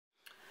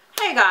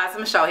Hey guys,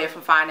 I'm Michelle here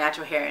from Fine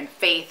Natural Hair and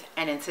Faith,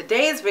 and in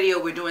today's video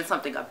we're doing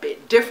something a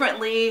bit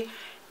differently.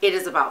 It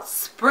is about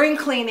spring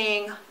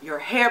cleaning your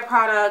hair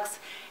products.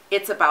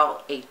 It's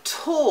about a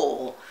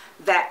tool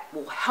that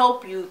will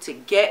help you to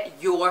get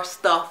your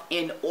stuff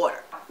in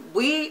order.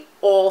 We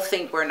all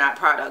think we're not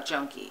product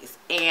junkies,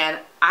 and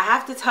I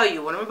have to tell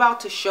you, what I'm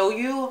about to show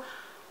you,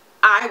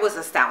 I was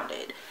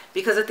astounded,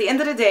 because at the end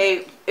of the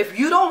day, if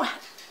you don't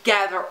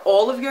gather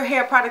all of your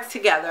hair products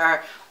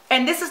together,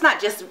 and this is not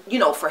just, you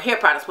know, for hair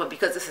products, but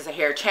because this is a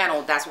hair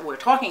channel, that's what we're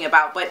talking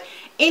about, but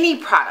any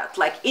product,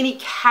 like any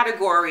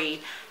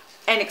category.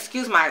 And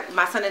excuse my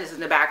son is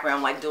in the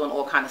background like doing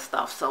all kind of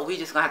stuff, so we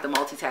just gonna have to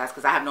multitask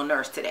because I have no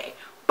nerves today.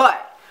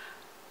 But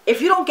if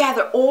you don't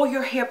gather all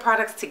your hair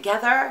products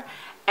together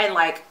and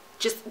like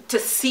just to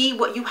see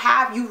what you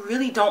have, you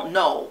really don't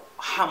know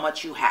how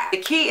much you have. The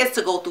key is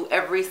to go through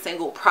every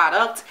single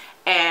product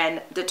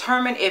and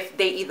determine if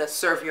they either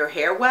serve your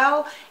hair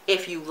well,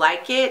 if you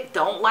like it,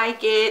 don't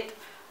like it,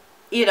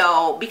 you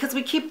know, because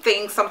we keep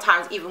things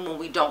sometimes even when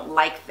we don't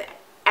like them.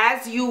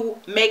 As you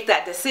make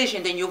that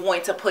decision, then you're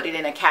going to put it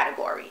in a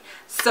category.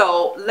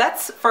 So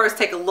let's first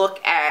take a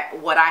look at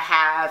what I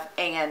have,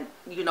 and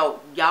you know,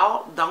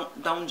 y'all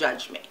don't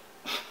judge me.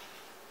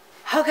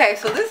 Okay,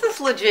 so this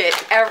is legit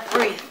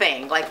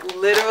everything, like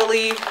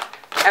literally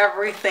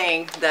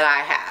everything that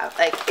I have.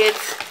 Like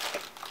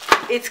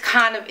it's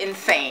kind of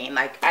insane.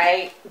 Like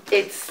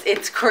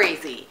it's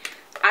crazy.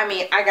 I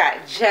mean, I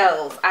got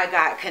gels, I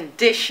got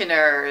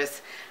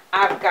conditioners,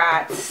 I've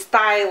got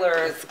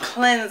stylers,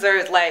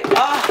 cleansers, like,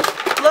 oh,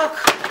 look,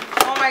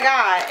 oh my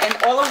God.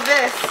 And all of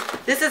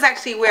this is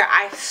actually where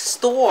I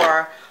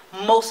store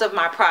most of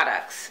my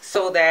products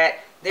so that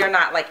they're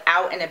not like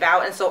out and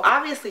about. And so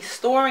obviously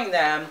storing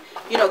them,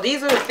 you know,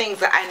 these are the things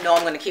that I know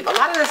I'm going to keep. A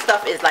lot of this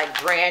stuff is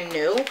like brand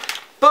new,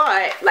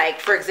 but like,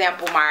 for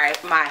example, my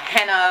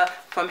henna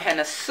from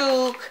Henna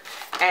Souk,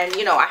 and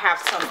you know, I have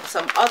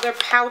some other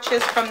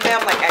pouches from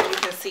them. Like, as you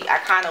can see, I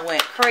kind of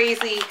went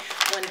crazy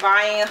when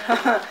buying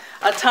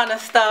a ton of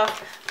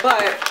stuff.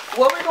 But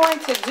what we're going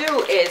to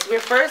do is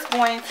we're first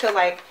going to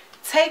like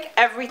take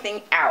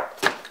everything out.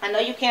 I know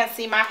you can't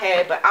see my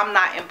head, but I'm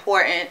not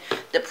important.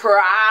 The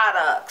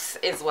products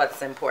is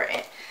what's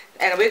important.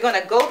 And we're going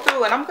to go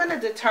through and I'm going to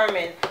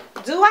determine,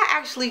 do I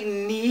actually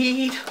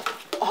need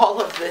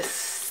all of this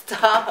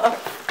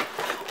stuff?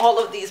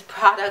 All of these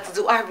products,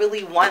 do I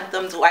really want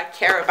them? Do I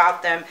care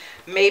about them?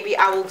 Maybe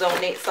I will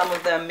donate some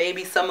of them.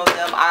 Maybe some of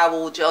them I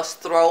will just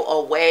throw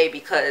away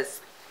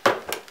because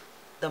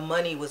the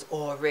money was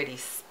already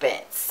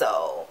spent.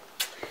 So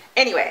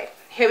anyway,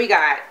 here we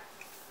got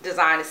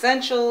Design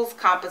Essentials,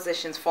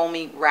 Compositions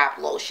Foaming Wrap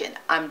Lotion.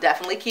 I'm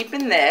definitely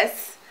keeping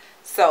this.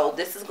 So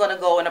this is going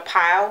to go in a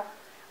pile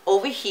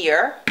over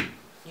here.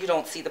 You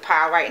don't see the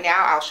pile right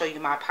now. I'll show you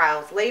my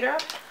piles later.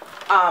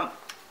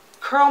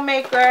 Curl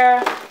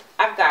Maker.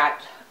 I've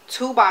got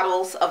 2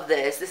 bottles of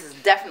this. This is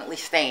definitely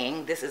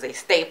staying. This is a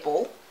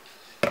staple.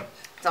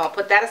 So I'll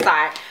put that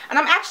aside. And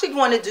I'm actually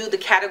going to do the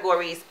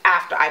categories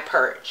after I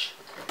purge.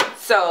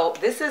 So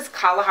this is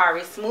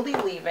Kalahari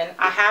Smoothie Leave-In.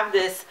 I have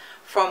this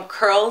from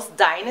Curls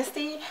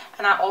Dynasty,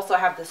 and I also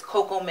have this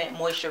Cocoa Mint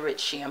Moisture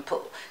Rich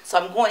Shampoo. So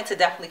I'm going to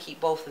definitely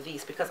keep both of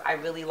these because I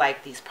really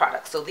like these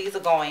products. So these are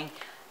going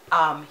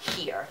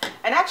here.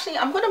 And actually,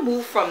 I'm going to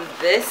move from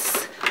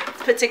this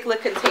particular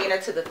container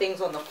to the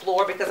things on the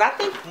floor because I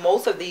think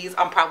most of these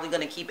I'm probably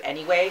going to keep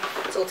anyway.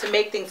 So to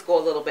make things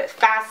go a little bit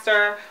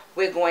faster,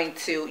 we're going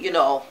to, you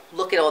know,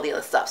 look at all the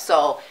other stuff.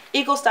 So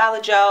Eco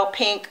Styler Gel,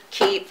 pink,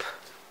 keep.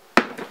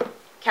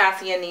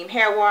 Cassia Neem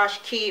Hair Wash,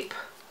 keep.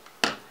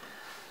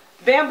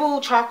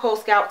 Bamboo Charcoal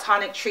Scalp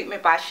Tonic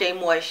Treatment by Shea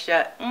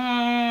Moisture.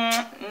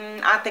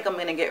 I think I'm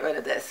going to get rid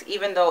of this.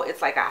 Even though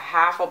it's like a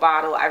half a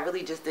bottle, I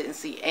really just didn't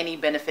see any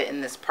benefit in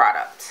this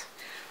product.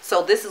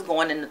 So this is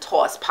going in the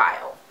toss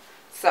pile.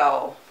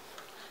 So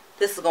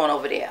this is going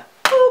over there.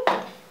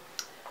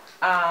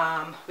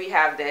 We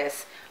have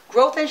this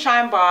Growth and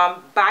Shine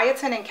Balm,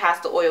 Biotin and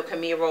Castor Oil,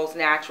 Camille Rose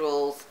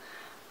Naturals.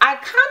 I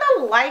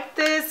kind of like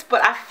this,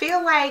 but I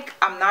feel like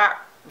I'm not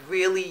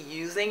really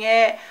using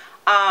it.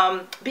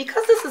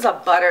 Because this is a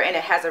butter and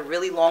it has a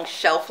really long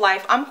shelf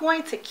life, I'm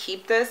going to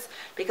keep this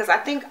because I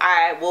think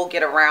I will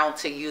get around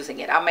to using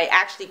it. I may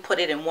actually put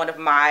it in one of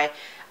my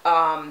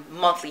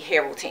monthly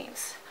hair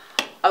routines.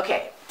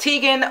 Okay,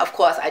 Tegan, of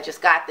course, I just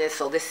got this,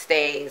 so this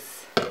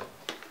stays.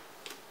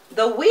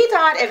 The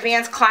Wedot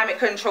Advanced Climate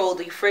Control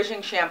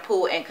Defrizzing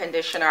Shampoo and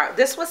Conditioner.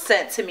 This was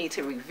sent to me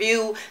to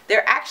review.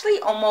 They're actually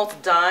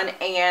almost done,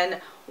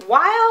 and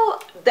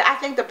while I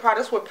think the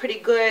products were pretty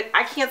good,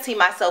 I can't see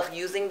myself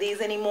using these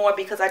anymore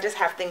because I just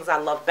have things I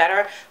love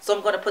better. So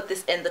I'm going to put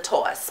this in the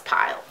toss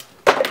pile.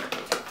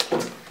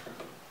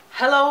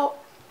 Hello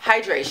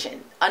Hydration.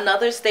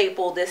 Another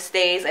staple. This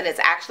stays, and it's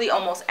actually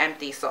almost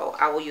empty, so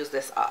I will use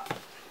this up.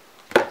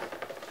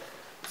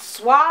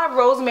 Suave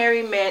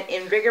Rosemary Mint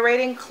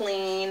Invigorating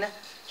Clean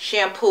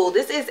Shampoo.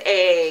 This is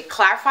a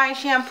clarifying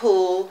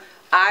shampoo.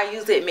 I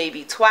use it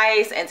maybe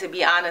twice, and to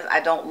be honest, I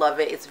don't love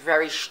it. It's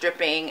very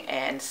stripping,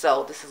 and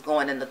so this is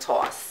going in the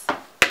toss.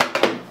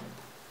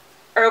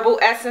 Herbal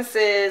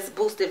Essences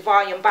Boosted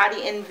Volume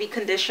Body Envy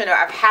Conditioner.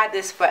 I've had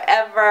this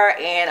forever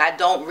and I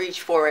don't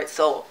reach for it,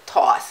 so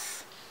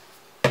toss.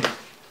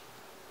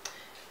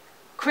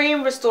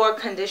 Cream Restore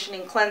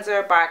Conditioning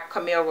Cleanser by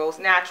Camille Rose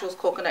Naturals,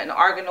 coconut and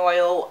argan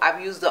oil.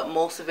 I've used up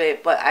most of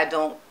it, but I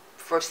don't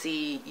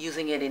foresee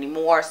using it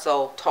anymore,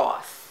 so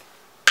toss.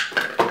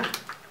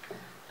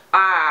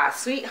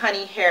 Sweet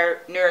Honey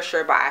Hair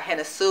Nourisher by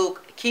Henna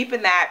Souk.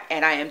 Keeping that,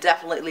 and I am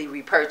definitely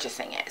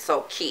repurchasing it,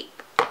 so keep.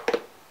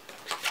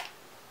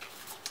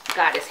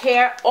 Got his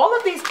hair. All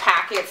of these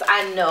packets,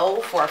 I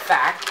know for a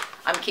fact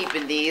I'm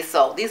keeping these,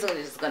 so these are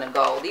just gonna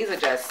go. These are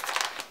just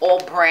all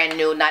brand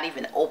new, not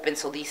even open,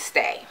 so these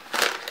stay.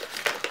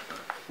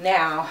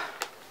 Now,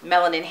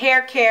 Melanin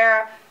Hair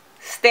Care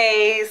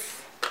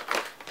stays.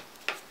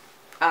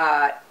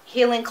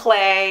 Healing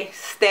Clay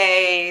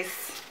stays.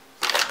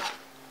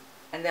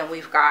 And then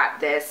we've got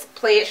this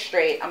Play It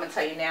Straight. I'm gonna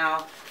tell you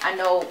now, I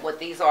know what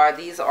these are.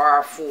 These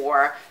are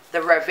for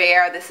the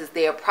Revere. This is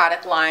their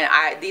product line.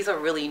 These are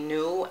really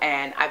new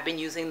and I've been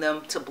using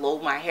them to blow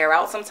my hair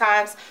out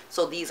sometimes,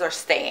 so these are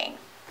staying.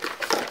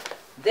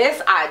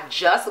 This I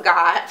just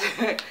got.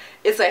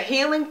 It's a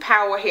Healing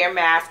Power Hair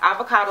Mask,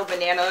 avocado,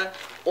 banana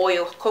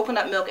oil,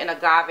 coconut milk, and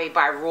agave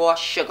by Raw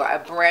Sugar. A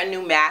brand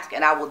new mask,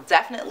 and I will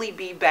definitely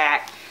be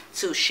back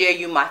to share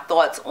you my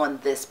thoughts on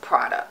this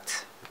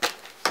product.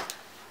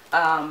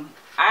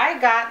 I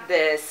got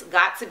this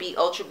Got To Be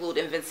Ultra Glued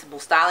Invincible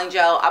Styling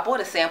Gel. I bought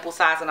a sample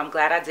size and I'm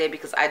glad I did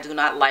because I do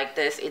not like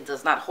this. It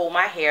does not hold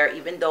my hair,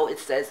 even though it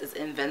says it's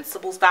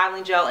Invincible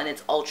Styling Gel and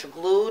it's ultra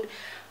glued.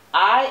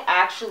 I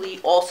actually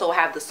also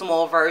have the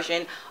small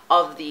version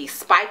of the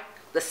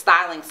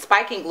styling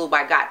spiking glue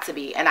by Got To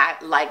Be, and I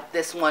like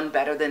this one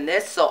better than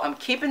this, so I'm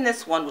keeping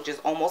this one, which is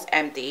almost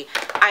empty.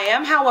 I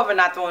am, however,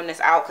 not throwing this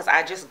out because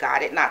I just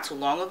got it not too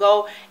long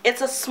ago.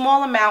 It's a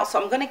small amount,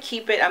 so I'm going to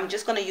keep it. I'm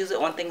just going to use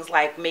it on things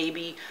like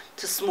maybe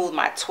to smooth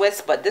my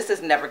twists, but this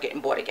is never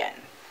getting bought again.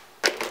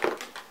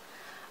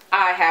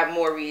 I have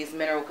Maurice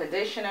Mineral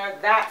Conditioner.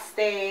 That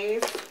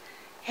stays.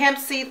 Hemp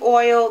Seed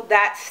Oil.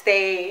 That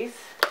stays.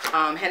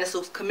 Henna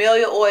Souk's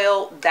Camellia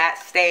Oil.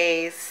 That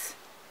stays.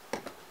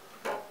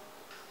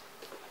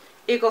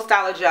 Eco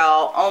Styler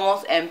Gel,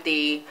 almost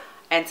empty.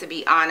 And to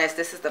be honest,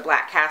 this is the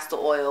black castor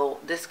oil.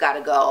 This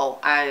gotta go.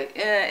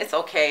 It's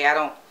okay. I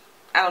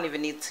don't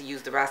even need to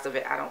use the rest of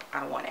it. I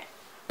don't want it.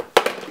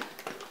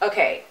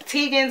 Okay,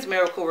 Tegan's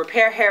Miracle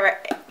Repair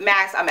Hair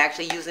Mask. I'm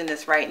actually using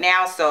this right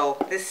now, so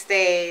this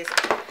stays.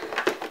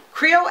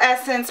 Creole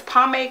Essence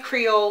Pomade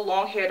Creole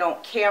Long Hair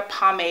Don't Care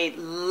Pomade.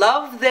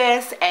 Love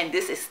this, and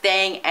this is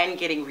staying and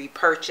getting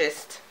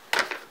repurchased.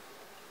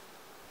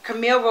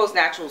 Camille Rose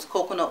Naturals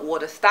Coconut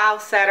Water Style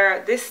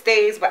Setter. This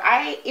stays, but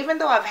even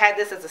though I've had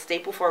this as a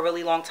staple for a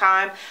really long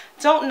time,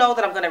 don't know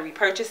that I'm going to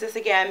repurchase this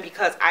again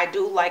because I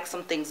do like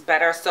some things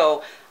better.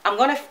 So I'm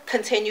going to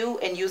continue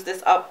and use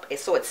this up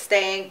so it's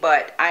staying,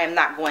 but I am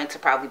not going to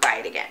probably buy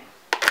it again.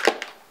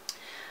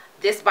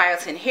 This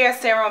Biotin Hair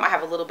Serum, I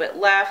have a little bit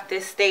left.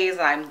 This stays,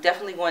 and I'm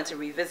definitely going to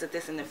revisit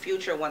this in the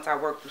future once I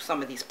work through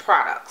some of these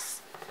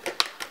products.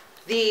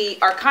 The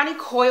Arcani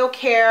Coil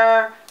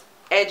Care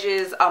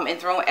Edges,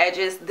 Enthroned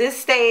Edges. This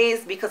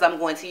stays because I'm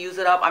going to use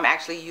it up. I'm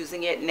actually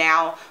using it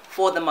now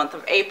for the month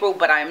of April,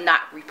 but I'm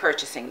not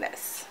repurchasing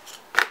this.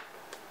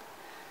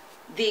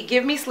 The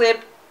Give Me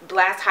Slip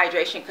Blast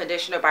Hydration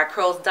Conditioner by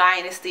Curls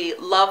Dynasty.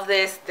 Love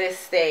this. This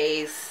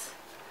stays.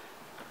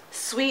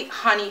 Sweet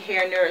Honey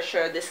Hair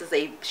Nourisher. This is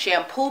a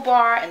shampoo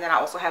bar, and then I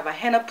also have a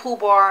henna poo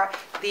bar.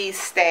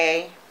 These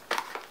stay.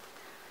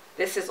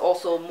 This is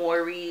also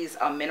Maurice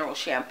Mineral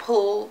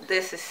Shampoo.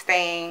 This is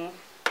staying.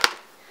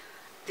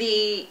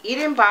 The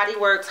Eden Body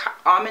Works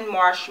Almond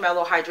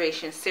Marshmallow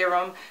Hydration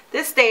Serum.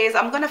 This stays.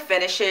 I'm going to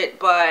finish it,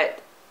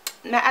 but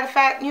as a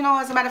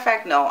matter of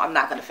fact, no, I'm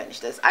not going to finish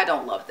this. I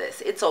don't love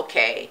this. It's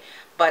okay,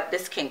 but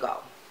this can go.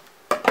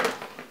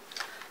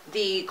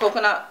 The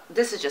coconut,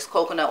 this is just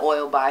coconut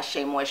oil by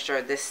Shea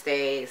Moisture. This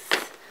stays.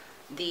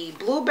 The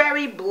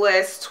Blueberry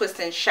Bliss Twist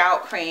and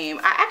Shout Cream.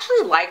 I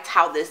actually liked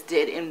how this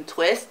did in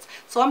Twist,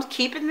 so I'm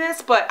keeping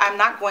this, but I'm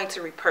not going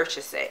to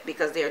repurchase it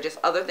because there are just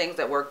other things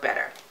that work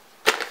better.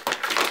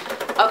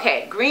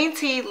 Okay, Green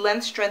Tea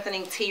Length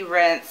Strengthening Tea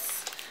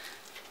Rinse.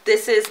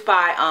 This is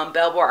by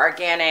Belvoir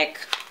Organic.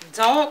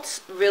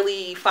 Don't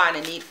really find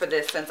a need for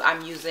this since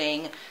I'm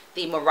using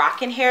the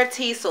Moroccan hair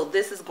tea, so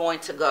this is going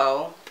to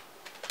go.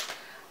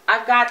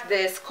 I've got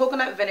this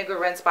Coconut Vinegar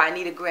Rinse by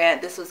Anita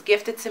Grant. This was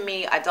gifted to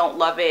me. I don't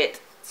love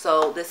it,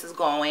 so this is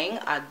going.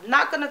 I'm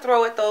not going to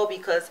throw it though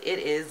because it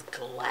is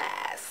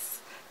glass.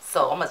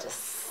 So I'm going to just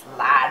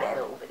slide that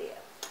over there.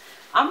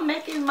 I'm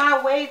making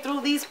my way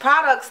through these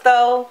products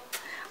though.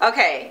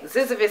 Okay,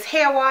 Zizivis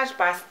Hair Wash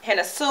by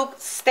Henna Souk,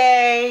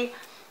 stay.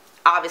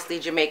 Obviously,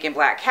 Jamaican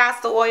Black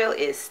Castor Oil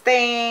is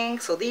staying,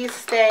 so these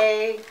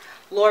stay.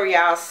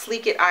 L'Oreal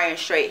Sleek It Iron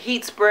Straight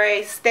Heat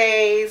Spray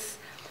stays.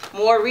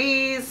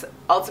 Maurice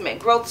Ultimate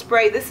Growth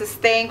Spray, this is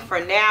staying for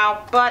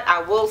now, but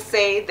I will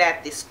say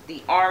that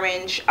the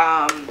orange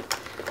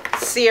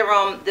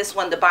serum, this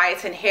one, the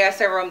Biotin Hair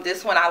Serum,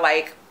 this one I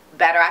like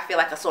better. I feel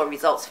like I saw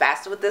results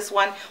faster with this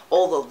one,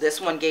 although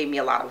this one gave me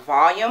a lot of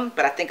volume,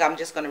 but I think I'm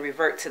just going to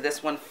revert to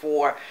this one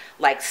for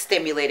like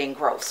stimulating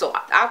growth. So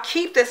I'll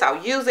keep this,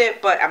 I'll use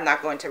it, but I'm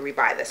not going to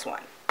rebuy this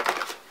one.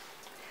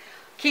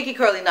 Kiki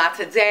Curly Knot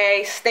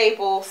Today,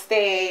 staple,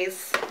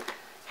 stays.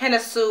 Henna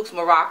Souk's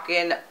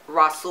Moroccan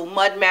Rasul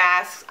Mud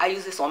Mask. I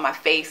use this on my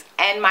face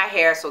and my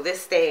hair, so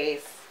this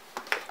stays.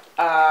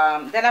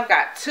 Then I've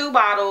got 2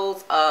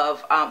 bottles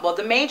of, well,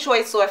 the main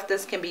choice source,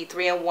 this can be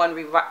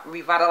 3-in-1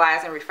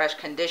 Revitalize and Refresh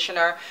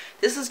Conditioner.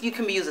 This is, you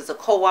can use as a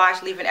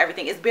co-wash, leaving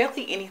everything. It's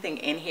barely anything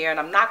in here, and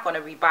I'm not going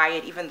to rebuy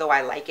it even though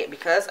I like it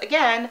because,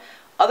 again,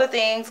 other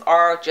things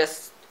are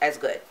just as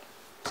good.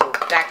 So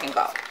that can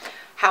go.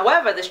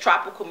 However, this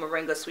Tropical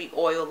Moringa Sweet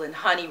Oil and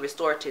Honey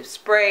Restorative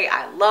Spray,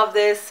 I love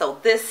this, so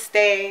this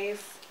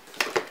stays.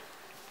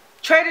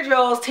 Trader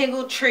Joe's Tea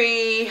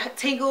Tree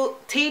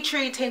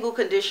Tingle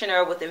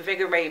Conditioner with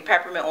Invigorating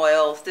Peppermint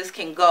Oils. This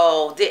can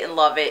go. Didn't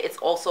love it. It's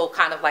also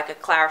kind of like a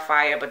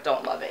clarifier, but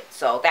don't love it.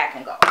 So that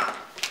can go.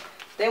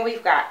 Then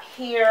we've got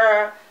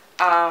here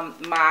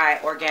my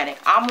Organic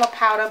Amla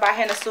Powder by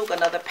Henna Souk.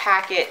 Another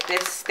packet.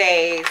 This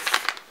stays.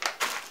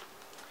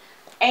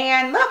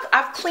 And look,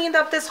 I've cleaned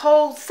up this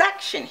whole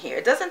section here.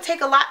 It doesn't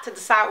take a lot to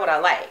decide what I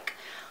like.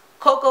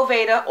 Coco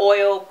Veda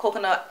oil,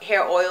 coconut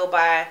hair oil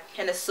by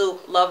Henna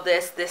Souk. Love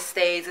this. This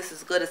stays. This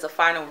is good as a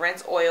final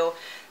rinse oil.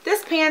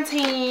 This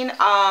Pantene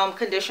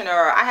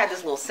conditioner, I had this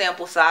little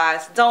sample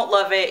size. Don't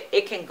love it.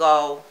 It can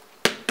go.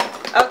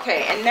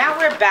 Okay, and now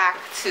we're back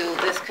to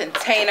this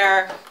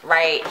container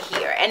right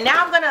here. And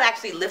now I'm going to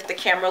actually lift the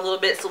camera a little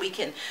bit so we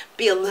can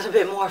be a little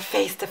bit more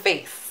face to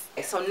face.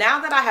 So now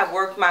that I have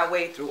worked my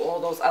way through all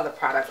those other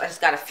products, I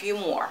just got a few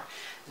more.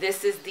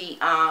 This is the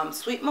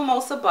Sweet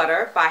Mimosa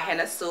Butter by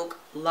Henna Souk.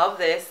 Love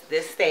this.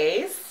 This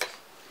stays.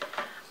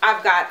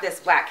 I've got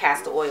this Black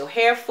Castor Oil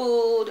Hair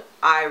Food.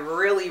 I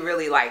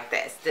really like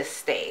this. This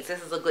stays.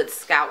 This is a good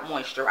scalp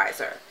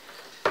moisturizer.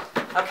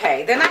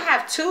 Okay, then I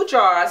have 2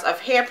 jars of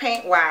hair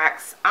paint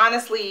wax.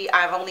 Honestly,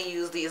 I've only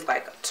used these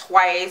like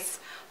twice,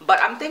 but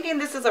I'm thinking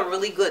this is a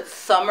really good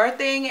summer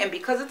thing, and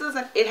because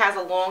it has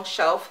a long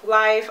shelf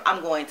life,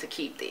 I'm going to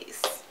keep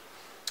these.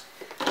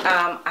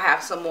 I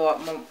have some more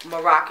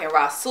Moroccan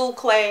Rasul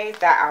clay.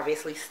 That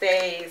obviously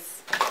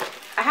stays.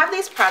 I have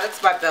these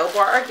products by Bell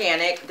Bar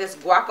Organic. This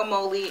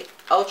Guacamole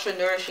Ultra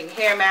Nourishing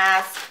Hair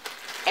Mask.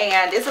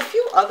 And there's a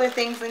few other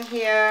things in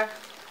here.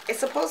 It's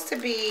supposed to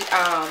be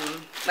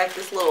like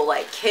this little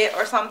like kit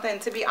or something.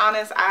 To be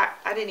honest, I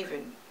didn't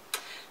even...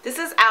 This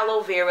is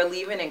aloe vera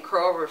leave-in and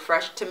curl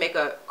refresh to make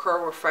a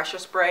curl refresher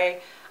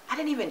spray. I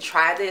didn't even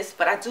try this,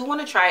 but I do want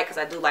to try it because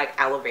I do like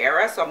aloe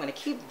vera. So I'm going to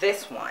keep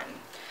this one.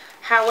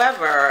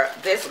 However,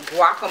 this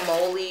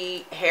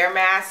guacamole hair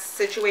mask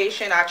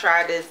situation, I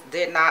tried this,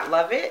 did not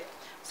love it.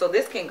 So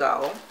this can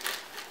go.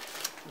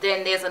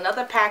 Then there's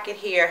another packet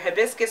here,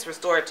 Hibiscus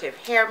Restorative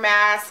Hair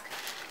Mask.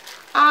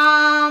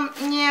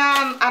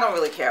 Yeah, I don't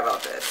really care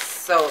about this.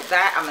 So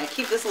that, I'm going to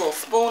keep this little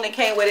spoon that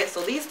came with it.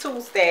 So these 2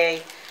 will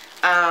stay.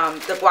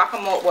 The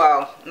guacamole,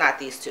 well, not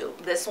these 2.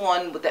 This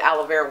one with the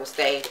aloe vera will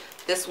stay.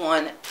 This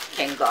one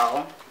can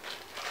go.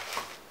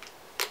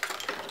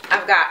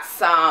 I've got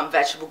some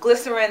vegetable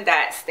glycerin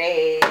that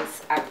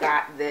stays. I've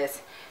got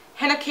this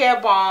henna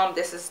care balm.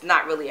 This is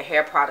not really a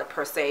hair product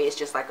per se. It's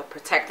just like a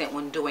protectant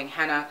when doing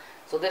henna.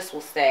 So this will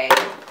stay.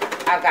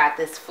 I've got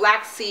this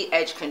flaxseed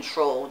edge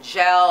control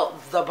gel,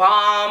 the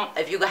bomb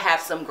if you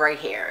have some gray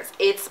hairs.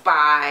 It's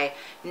by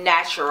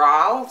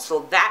Natural,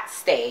 so that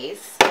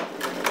stays.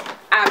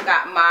 I've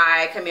got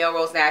my Camille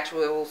Rose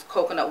Naturals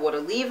coconut water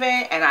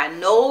leave-in, and I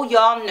know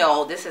y'all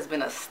know this has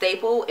been a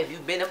staple. If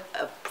you've been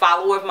a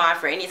follower of mine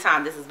for any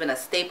time, this has been a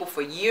staple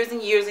for years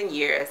and years and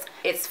years.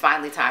 It's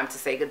finally time to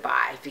say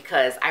goodbye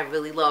because I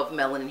really love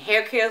Melanin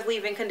Hair Care's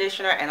leave-in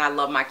conditioner, and I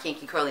love my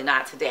Kinky Curly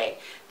Knot Today.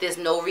 There's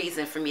no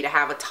reason for me to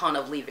have a ton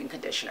of leave-in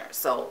conditioner.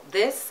 So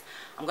this,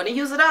 I'm going to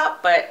use it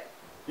up, but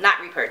not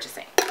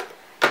repurchasing.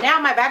 Now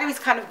my battery's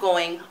kind of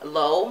going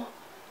low,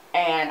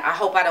 and I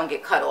hope I don't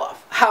get cut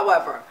off.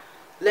 However,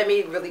 let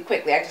me really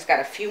quickly, I just got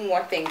a few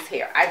more things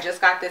here. I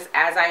just got this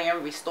As I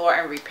Am Restore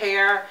and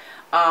Repair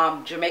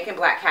Jamaican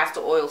Black Castor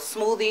Oil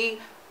Smoothie.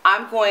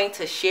 I'm going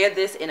to share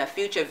this in a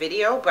future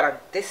video,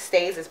 but this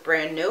stays, it's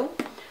brand new.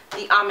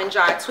 The Almond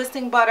Joy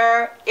Twisting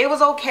Butter, it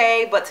was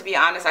okay, but to be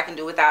honest, I can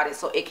do without it,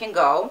 so it can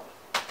go.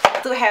 I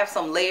still have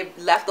some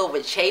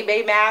leftover Shea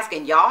Bay mask,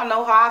 and y'all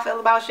know how I feel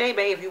about Shea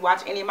Bay if you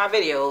watch any of my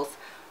videos.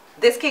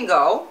 This can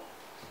go.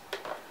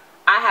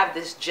 I have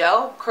this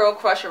gel, Curl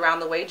Crush Around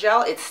the Way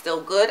gel. It's still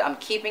good. I'm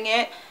keeping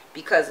it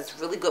because it's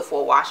really good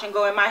for a wash and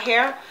go in my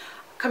hair.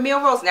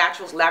 Camille Rose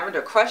Naturals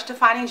Lavender Crush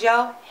Defining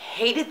Gel.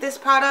 Hated this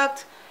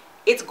product.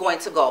 It's going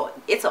to go.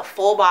 It's a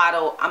full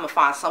bottle. I'm going to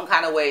find some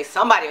kind of way.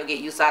 Somebody will get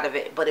use out of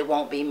it, but it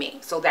won't be me.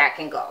 So that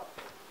can go.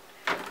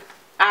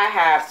 I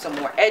have some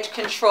more edge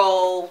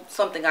control,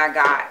 something I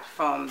got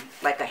from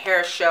like a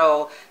hair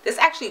show. This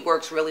actually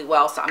works really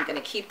well, so I'm going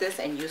to keep this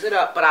and use it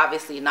up, but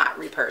obviously not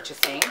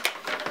repurchasing.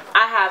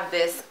 I have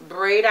this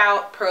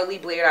pearly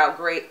braid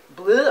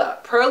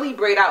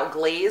out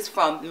glaze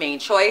from Main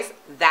Choice.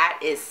 That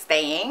is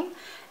staying.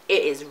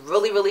 It is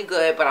really, really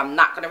good, but I'm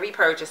not going to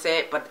repurchase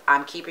it, but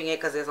I'm keeping it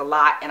because there's a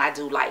lot and I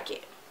do like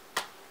it.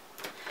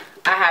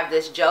 I have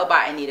this gel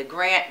by Anita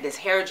Grant, this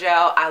hair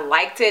gel. I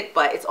liked it,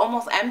 but it's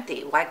almost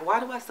empty. Like, why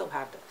do I still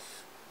have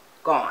this?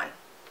 Gone.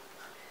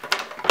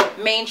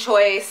 Main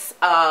Choice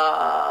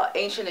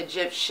Ancient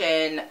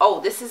Egyptian. Oh,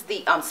 this is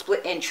the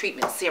split end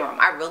treatment serum.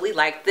 I really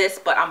like this,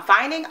 but I'm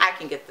finding I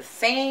can get the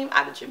same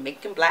out of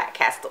Jamaican black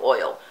castor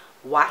oil.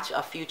 Watch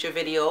a future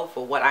video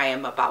for what I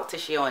am about to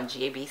share on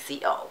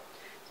GABCO.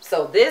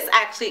 So this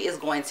actually is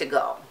going to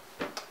go.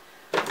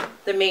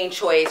 The Main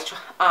Choice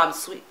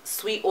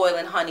sweet oil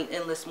and honey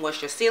endless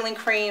moisture sealing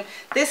cream.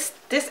 This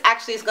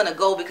actually is gonna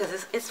go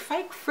because it's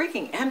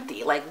freaking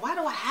empty. Like, why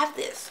do I have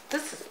this?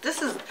 This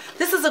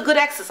is a good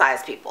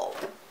exercise, people.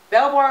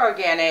 Bell Bar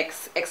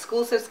Organics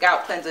exclusive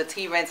scalp cleanser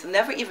tea rinse.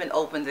 Never even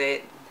opened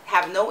it.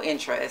 Have no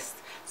interest.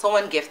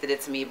 Someone gifted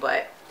it to me,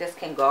 but this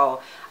can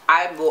go.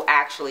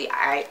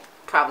 I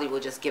probably will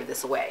just give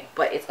this away,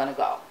 but it's gonna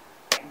go.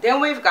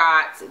 Then we've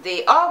got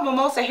the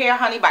Mimosa Hair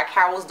Honey by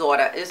Carol's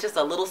Daughter. It's just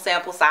a little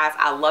sample size.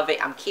 I love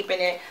it. I'm keeping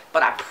it,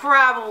 but I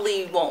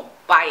probably won't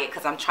buy it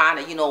because I'm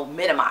trying to, you know,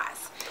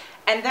 minimize.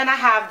 And then I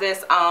have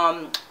this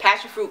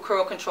Passion Fruit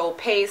Curl Control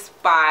Paste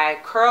by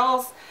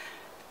Curls.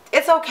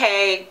 It's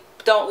okay.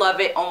 Don't love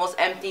it. Almost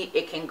empty.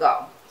 It can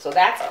go. So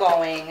that's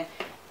going.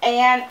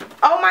 And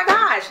oh my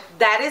gosh,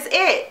 that is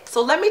it.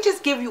 So let me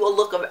just give you a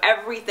look of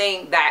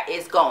everything that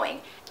is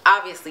going.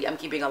 Obviously, I'm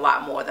keeping a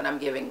lot more than I'm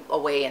giving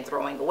away and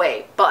throwing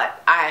away,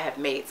 but I have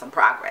made some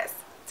progress.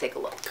 Take a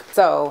look.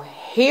 So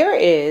here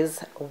is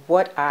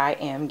what I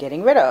am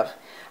getting rid of.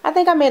 I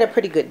think I made a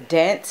pretty good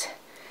dent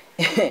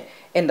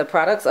in the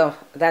products. Oh,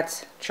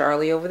 that's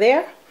Charlie over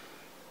there.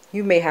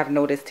 You may have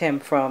noticed him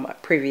from a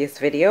previous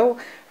video.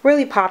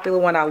 Really popular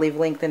one. I'll leave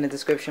linked in the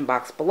description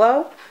box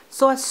below.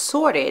 So I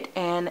sorted,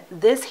 and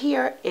this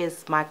here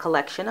is my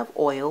collection of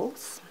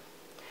oils.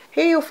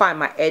 Here you'll find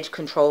my edge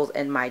controls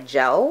and my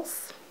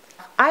gels.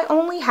 I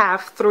only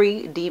have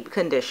 3 deep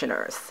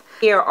conditioners.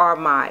 Here are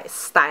my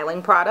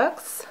styling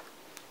products.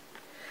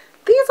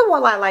 These are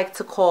what I like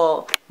to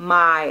call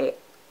my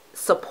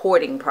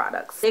supporting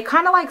products. They're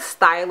kind of like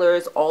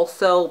stylers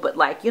also, but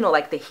like, you know,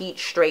 like the heat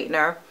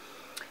straightener.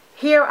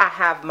 Here I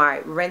have my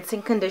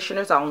rinsing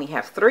conditioners. I only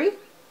have 3.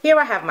 Here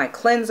I have my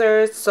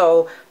cleansers.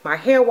 So my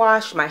hair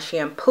wash, my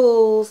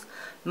shampoos,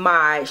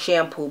 my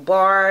shampoo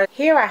bar.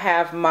 Here I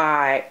have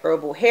my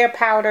herbal hair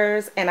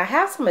powders, and I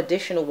have some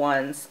additional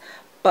ones,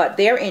 but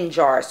they're in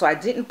jars, so I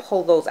didn't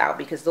pull those out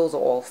because those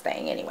are all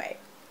staying anyway.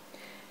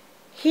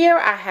 Here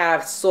I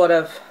have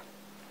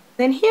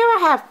then here I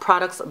have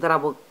products that I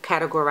will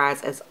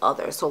categorize as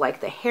other. So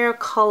like the hair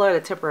color,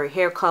 the temporary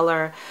hair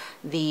color,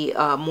 the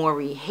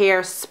Maury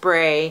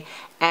hairspray,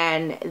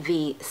 and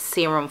the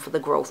serum for the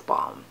growth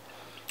balm.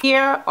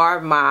 Here are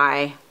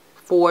my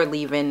 4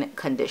 leave-in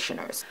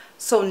conditioners.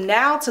 So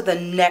now to the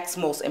next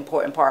most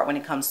important part when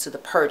it comes to the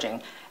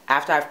purging.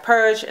 After I've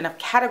purged and I've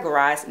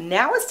categorized,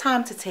 now it's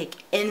time to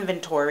take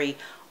inventory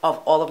of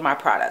all of my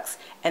products.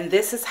 And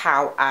this is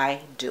how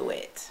I do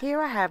it.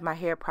 Here I have my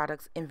hair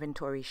products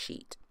inventory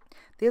sheet.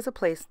 There's a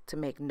place to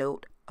make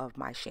note of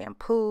my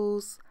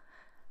shampoos,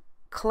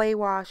 clay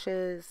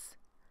washes,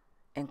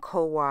 and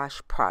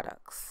co-wash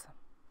products.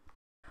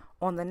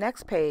 On the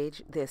next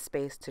page, there's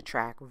space to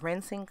track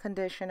rinsing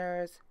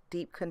conditioners,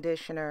 deep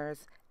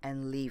conditioners,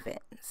 and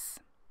leave-ins.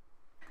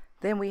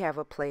 Then we have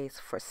a place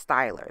for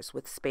stylers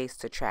with space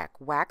to track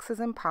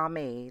waxes and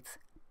pomades,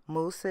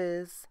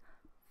 mousses,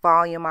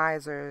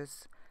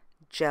 volumizers,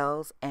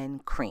 gels,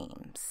 and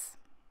creams.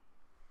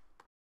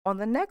 On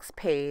the next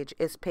page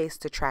is space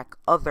to track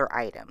other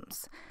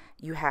items.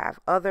 You have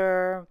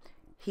other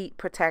heat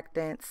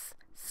protectants,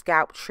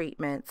 scalp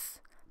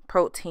treatments,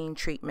 protein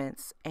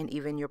treatments, and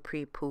even your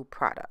pre-poo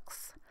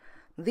products.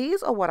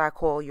 These are what I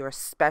call your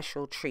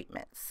special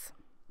treatments.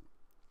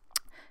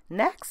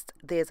 Next,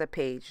 there's a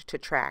page to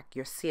track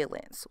your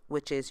sealants,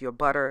 which is your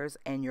butters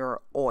and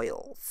your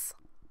oils.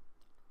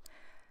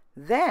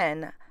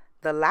 Then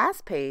the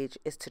last page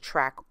is to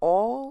track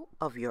all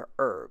of your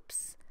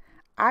herbs.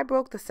 I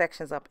broke the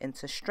sections up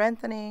into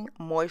strengthening,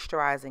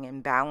 moisturizing,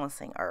 and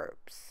balancing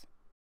herbs.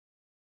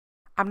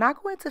 I'm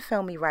not going to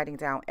film me writing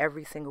down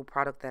every single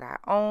product that I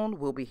own.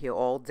 We'll be here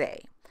all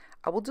day.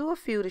 I will do a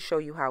few to show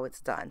you how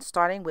it's done,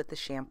 starting with the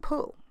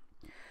shampoo.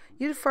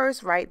 You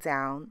first write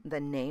down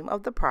the name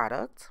of the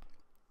product,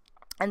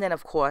 and then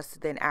of course,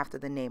 after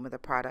the name of the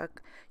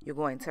product, you're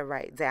going to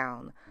write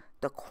down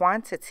the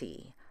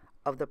quantity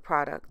of the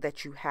product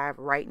that you have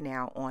right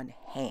now on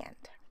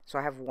hand. So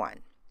I have 1.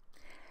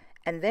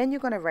 And then you're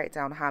going to write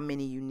down how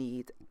many you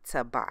need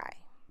to buy.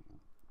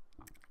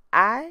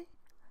 I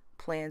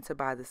plan to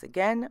buy this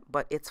again,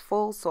 but it's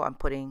full, so I'm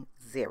putting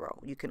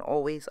 0. You can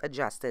always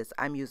adjust this.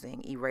 I'm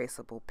using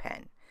erasable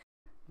pen.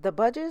 The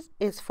budget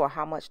is for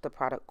how much the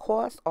product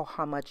costs or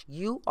how much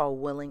you are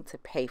willing to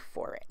pay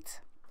for it.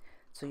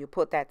 So you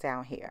put that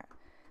down here.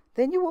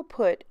 Then you will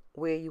put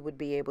where you would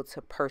be able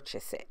to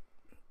purchase it.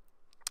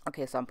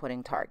 Okay, so I'm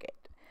putting Target.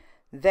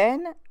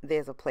 Then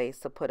there's a place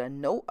to put a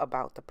note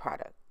about the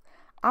product.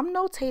 I'm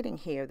notating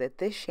here that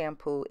this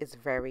shampoo is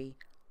very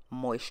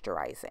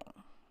moisturizing.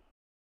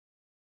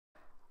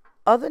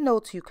 Other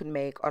notes you can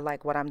make are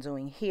like what I'm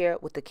doing here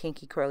with the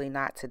Kinky Curly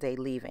Knot Today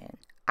leave-in.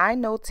 I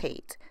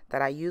notate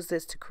that I use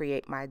this to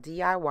create my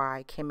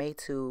DIY Kime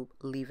Tube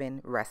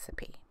leave-in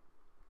recipe.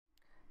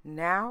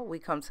 Now we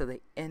come to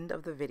the end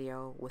of the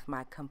video with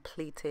my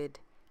completed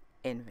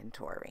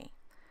inventory.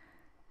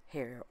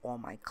 Here are all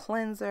my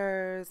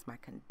cleansers, my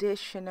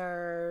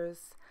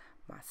conditioners,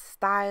 my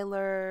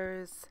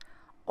stylers,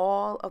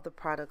 all of the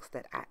products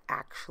that I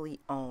actually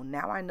own.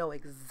 Now I know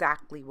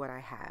exactly what I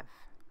have.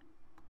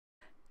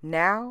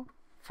 Now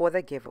for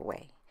the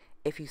giveaway.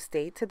 If you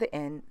stayed to the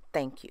end,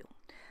 thank you.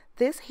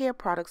 This hair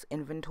products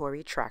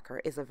inventory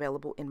tracker is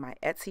available in my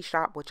Etsy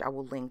shop, which I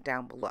will link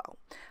down below.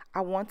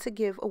 I want to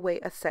give away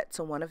a set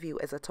to one of you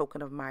as a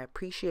token of my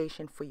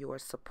appreciation for your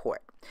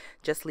support.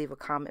 Just leave a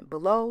comment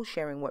below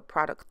sharing what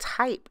product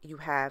type you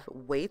have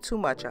way too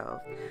much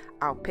of.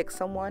 I'll pick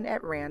someone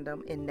at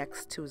random in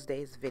next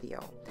Tuesday's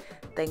video.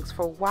 Thanks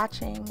for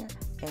watching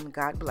and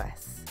God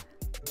bless.